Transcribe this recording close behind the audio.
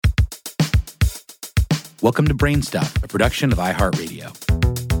Welcome to Brain Stuff, a production of iHeartRadio.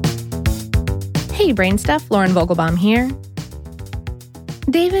 Hey, Brain Stuff, Lauren Vogelbaum here.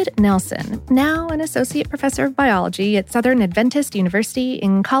 David Nelson, now an associate professor of biology at Southern Adventist University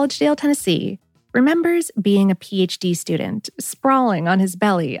in Collegedale, Tennessee, remembers being a PhD student sprawling on his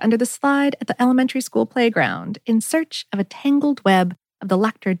belly under the slide at the elementary school playground in search of a tangled web of the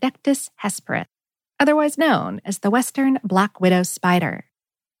Lectrodectus hesperus, otherwise known as the Western Black Widow spider.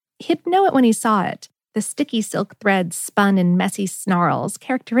 He'd know it when he saw it, the sticky silk threads spun in messy snarls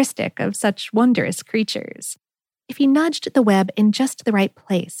characteristic of such wondrous creatures. If he nudged the web in just the right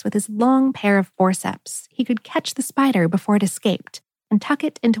place with his long pair of forceps, he could catch the spider before it escaped and tuck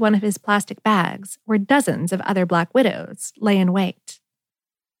it into one of his plastic bags where dozens of other black widows lay in wait.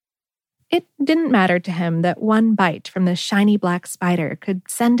 It didn't matter to him that one bite from the shiny black spider could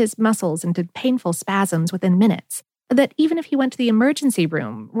send his muscles into painful spasms within minutes, that even if he went to the emergency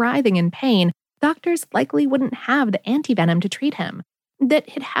room, writhing in pain, doctors likely wouldn't have the antivenom to treat him, that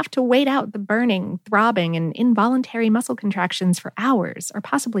he'd have to wait out the burning, throbbing, and involuntary muscle contractions for hours or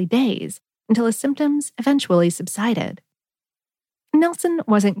possibly days until his symptoms eventually subsided. Nelson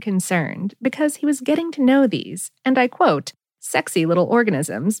wasn't concerned because he was getting to know these, and I quote, sexy little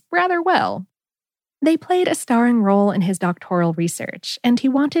organisms rather well. They played a starring role in his doctoral research, and he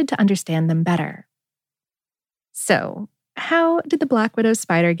wanted to understand them better. So, how did the black widow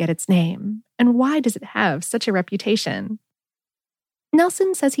spider get its name, and why does it have such a reputation?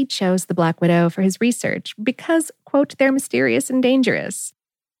 Nelson says he chose the black widow for his research because, quote, they're mysterious and dangerous.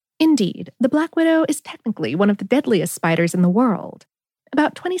 Indeed, the black widow is technically one of the deadliest spiders in the world.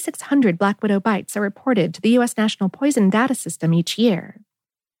 About 2,600 black widow bites are reported to the U.S. National Poison Data System each year.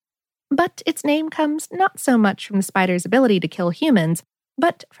 But its name comes not so much from the spider's ability to kill humans,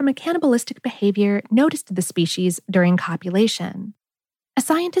 but from a cannibalistic behavior noticed to the species during copulation. A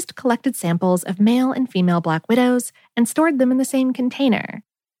scientist collected samples of male and female black widows and stored them in the same container.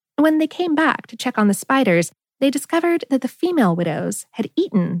 When they came back to check on the spiders, they discovered that the female widows had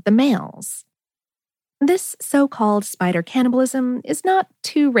eaten the males. This so-called spider cannibalism is not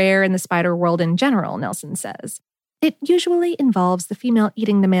too rare in the spider world in general, Nelson says. It usually involves the female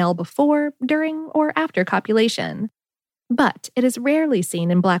eating the male before, during, or after copulation. But it is rarely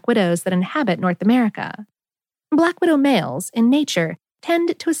seen in black widows that inhabit North America. Black widow males, in nature,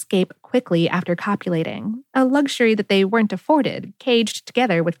 tend to escape quickly after copulating, a luxury that they weren't afforded, caged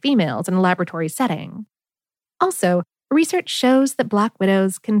together with females in a laboratory setting. Also, research shows that black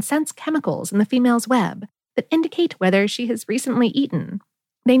widows can sense chemicals in the female's web that indicate whether she has recently eaten.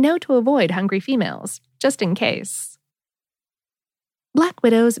 They know to avoid hungry females, just in case. Black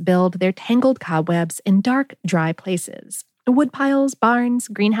widows build their tangled cobwebs in dark, dry places. Woodpiles, barns,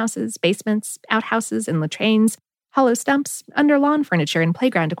 greenhouses, basements, outhouses and latrines, hollow stumps, under lawn furniture and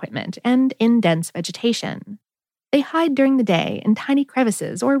playground equipment, and in dense vegetation. They hide during the day in tiny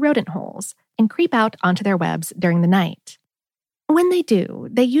crevices or rodent holes and creep out onto their webs during the night. When they do,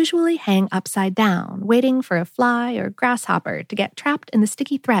 they usually hang upside down, waiting for a fly or grasshopper to get trapped in the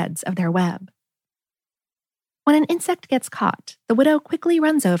sticky threads of their web. When an insect gets caught, the widow quickly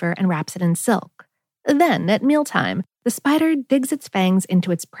runs over and wraps it in silk. Then, at mealtime, the spider digs its fangs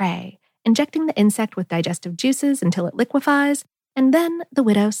into its prey, injecting the insect with digestive juices until it liquefies, and then the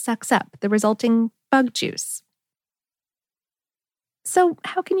widow sucks up the resulting bug juice. So,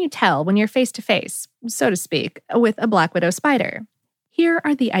 how can you tell when you're face-to-face, so to speak, with a black widow spider? Here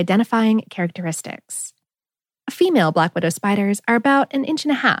are the identifying characteristics. Female black widow spiders are about 1.5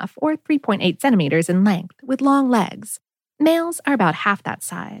 inches or 3.8 centimeters in length, with long legs. Males are about half that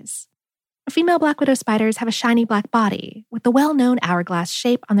size. Female black widow spiders have a shiny black body, with the well-known hourglass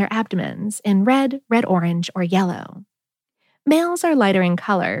shape on their abdomens in red, red-orange, or yellow. Males are lighter in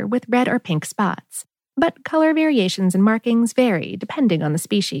color, with red or pink spots, but color variations and markings vary depending on the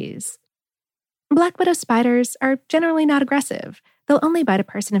species. Black widow spiders are generally not aggressive. They'll only bite a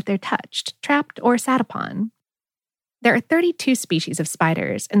person if they're touched, trapped, or sat upon. There are 32 species of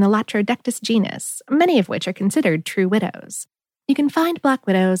spiders in the Lectrodectus genus, many of which are considered true widows. You can find black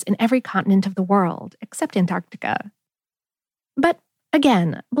widows in every continent of the world, except Antarctica. But,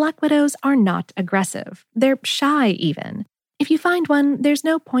 again, black widows are not aggressive. They're shy, even. If you find one, there's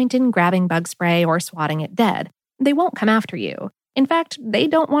no point in grabbing bug spray or swatting it dead. They won't come after you. In fact, they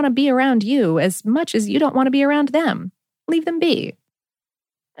don't want to be around you as much as you don't want to be around them. Leave them be.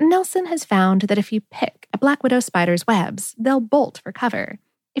 Nelson has found that if you pick a black widow spider's webs, they'll bolt for cover.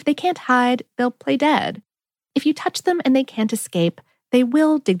 If they can't hide, they'll play dead. If you touch them and they can't escape, they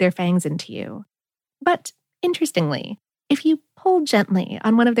will dig their fangs into you. But, interestingly, if you pull gently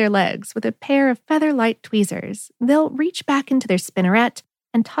on one of their legs with a pair of feather-light tweezers, they'll reach back into their spinneret,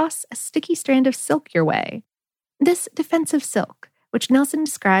 and toss a sticky strand of silk your way. This defensive silk, which Nelson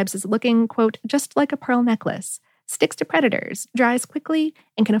describes as looking, quote, just like a pearl necklace, sticks to predators, dries quickly,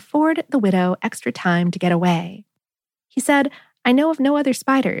 and can afford the widow extra time to get away. He said, "I know of no other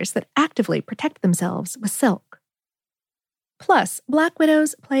spiders that actively protect themselves with silk." Plus, black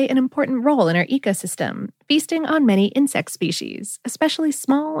widows play an important role in our ecosystem, feasting on many insect species, especially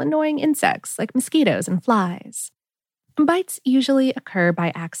small, annoying insects like mosquitoes and flies. Bites usually occur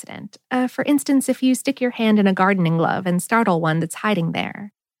by accident. For instance, if you stick your hand in a gardening glove and startle one that's hiding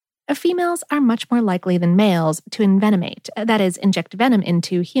there. Females are much more likely than males to envenomate, that is, inject venom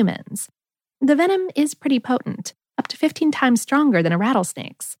into humans. The venom is pretty potent, up to 15 times stronger than a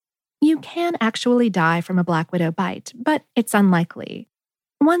rattlesnake's. You can actually die from a black widow bite, but it's unlikely.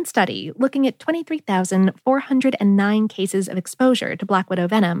 One study, looking at 23,409 cases of exposure to black widow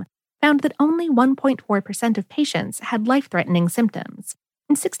venom, found that only 1.4% of patients had life-threatening symptoms,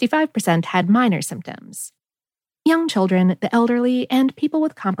 and 65% had minor symptoms. Young children, the elderly, and people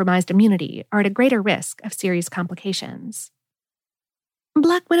with compromised immunity are at a greater risk of serious complications.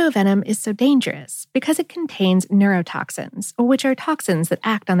 Black widow venom is so dangerous because it contains neurotoxins, which are toxins that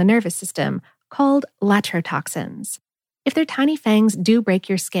act on the nervous system, called laterotoxins. If their tiny fangs do break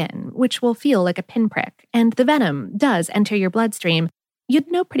your skin, which will feel like a pinprick, and the venom does enter your bloodstream,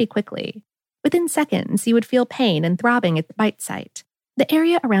 you'd know pretty quickly. Within seconds, you would feel pain and throbbing at the bite site. The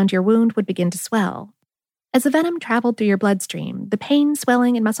area around your wound would begin to swell. As the venom traveled through your bloodstream, the pain,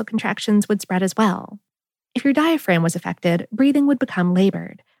 swelling, and muscle contractions would spread as well. If your diaphragm was affected, breathing would become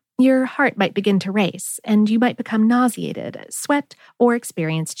labored. Your heart might begin to race, and you might become nauseated, sweat, or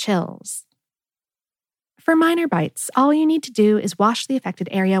experience chills. For minor bites, all you need to do is wash the affected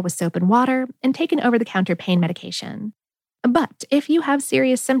area with soap and water and take an over-the-counter pain medication. But if you have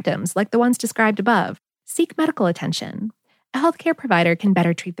serious symptoms like the ones described above, seek medical attention. A healthcare provider can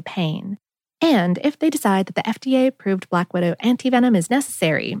better treat the pain. And if they decide that the FDA-approved Black Widow antivenom is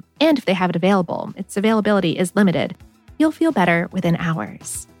necessary, and if they have it available, its availability is limited, you'll feel better within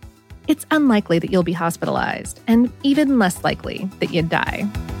hours. It's unlikely that you'll be hospitalized, and even less likely that you'd die.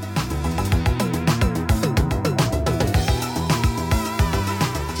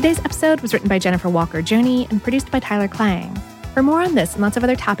 Today's episode was written by Jennifer Walker-Joni and produced by Tyler Klang. For more on this and lots of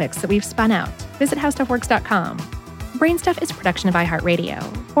other topics that we've spun out, visit howstuffworks.com. Brainstuff is a production of iHeartRadio.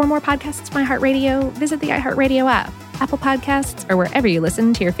 For more podcasts from iHeartRadio, visit the iHeartRadio app, Apple Podcasts, or wherever you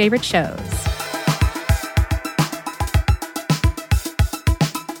listen to your favorite shows.